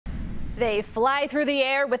They fly through the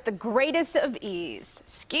air with the greatest of ease.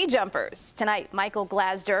 Ski jumpers. Tonight, Michael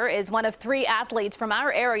Glasder is one of 3 athletes from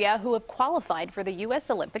our area who have qualified for the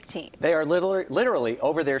U.S. Olympic team. They are literally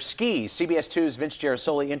over their skis. CBS 2's Vince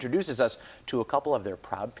Gerasole introduces us to a couple of their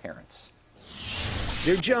proud parents.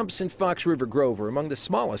 Their jumps in Fox River Grove are among the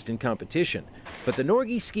smallest in competition. But the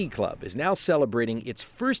Norge Ski Club is now celebrating its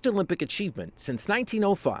first Olympic achievement since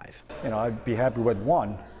 1905. I'd be happy with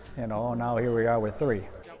 1, now here we are with 3.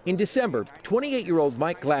 In December, 28-year-old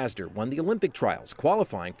Mike Glasder won the Olympic trials,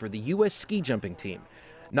 qualifying for the U.S. ski jumping team.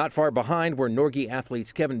 Not far behind were Norge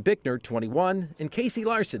athletes Kevin Bickner, 21, and Casey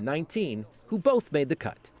Larson, 19, who both made the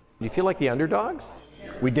cut. Do you feel like the underdogs?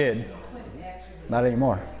 We did. Not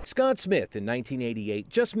anymore. Scott Smith in 1988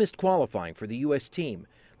 just missed qualifying for the U.S. team,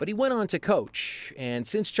 but he went on to coach, and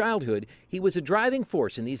since childhood, he was a driving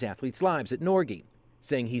force in these athletes' lives at Norge.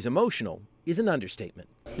 Saying he's emotional is an understatement.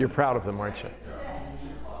 You're proud of them, aren't you?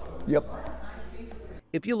 Yep.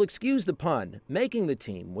 If you'll excuse the pun, making the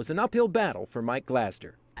team was an uphill battle for Mike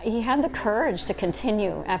Glasder. He had the courage to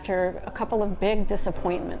continue after a couple of big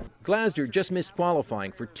disappointments. Glasder just missed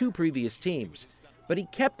qualifying for 2 previous teams, but he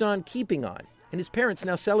kept on keeping on, and his parents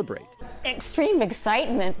now celebrate. Extreme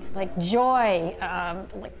excitement, like joy,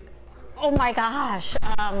 oh my gosh.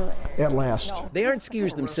 At last. They aren't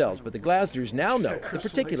skiers themselves, but the Glasders now know the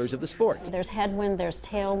particulars of the sport. There's headwind, there's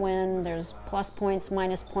tailwind, there's plus points,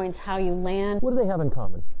 minus points, how you land. What do they have in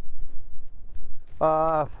common?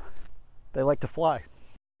 They like to fly.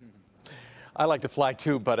 I like to fly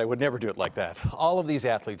too, but I would never do it like that. All of these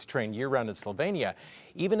athletes train year-round in Slovenia,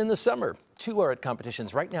 even in the summer. 2 are at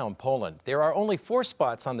competitions right now in Poland. There are only 4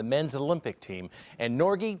 spots on the men's Olympic team, and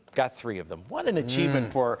Norge got 3 of them. What an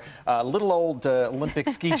achievement for little old Olympic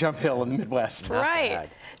ski jump hill in the Midwest. Right.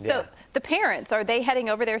 So the parents, are they heading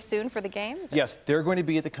over there soon for the games? Yes, they're going to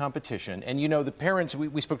be at the competition. And the parents,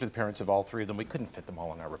 we spoke to the parents of all 3 of them. We couldn't fit them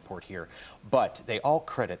all in our report here, but they all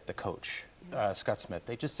credit the coach. Scott Smith.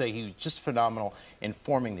 They just say he was just phenomenal in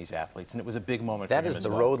forming these athletes, and it was a big moment for him That is as the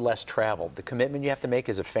well. road less traveled. The commitment you have to make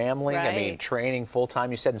as a family. Right. I mean, training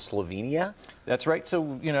full-time, you said, in Slovenia? That's right.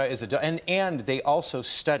 So, as and they also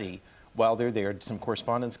study while they're there, some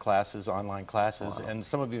correspondence classes, online classes, and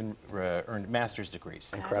some of you earned master's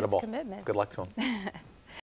degrees. Incredible. Commitment. Good luck to them.